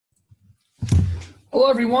Hello,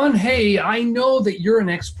 everyone. Hey, I know that you're an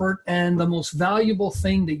expert, and the most valuable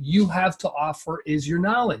thing that you have to offer is your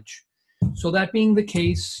knowledge. So that being the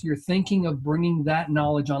case, you're thinking of bringing that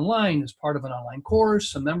knowledge online as part of an online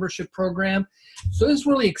course, a membership program. So this is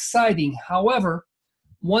really exciting. However,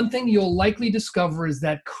 one thing you'll likely discover is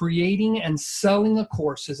that creating and selling a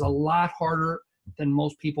course is a lot harder than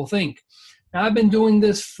most people think. Now, I've been doing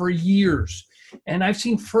this for years, and I've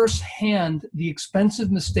seen firsthand the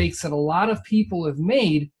expensive mistakes that a lot of people have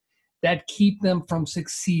made that keep them from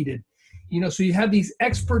succeeding. So you have these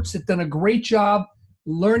experts that done a great job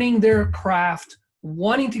learning their craft,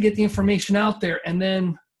 wanting to get the information out there, and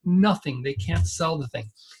then nothing. They can't sell the thing.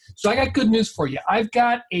 So I got good news for you. I've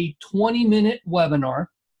got a 20-minute webinar.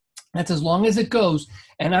 That's as long as it goes.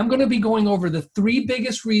 And I'm going to be going over the 3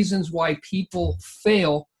 biggest reasons why people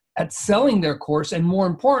fail at selling their course, and more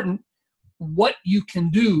important, what you can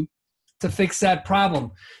do to fix that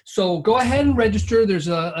problem. So go ahead and register. There's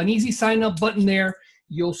an easy sign up button there.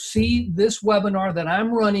 You'll see this webinar that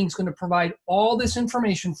I'm running is going to provide all this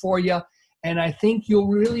information for you. And I think you'll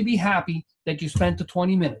really be happy that you spent the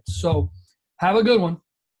 20 minutes. So have a good one.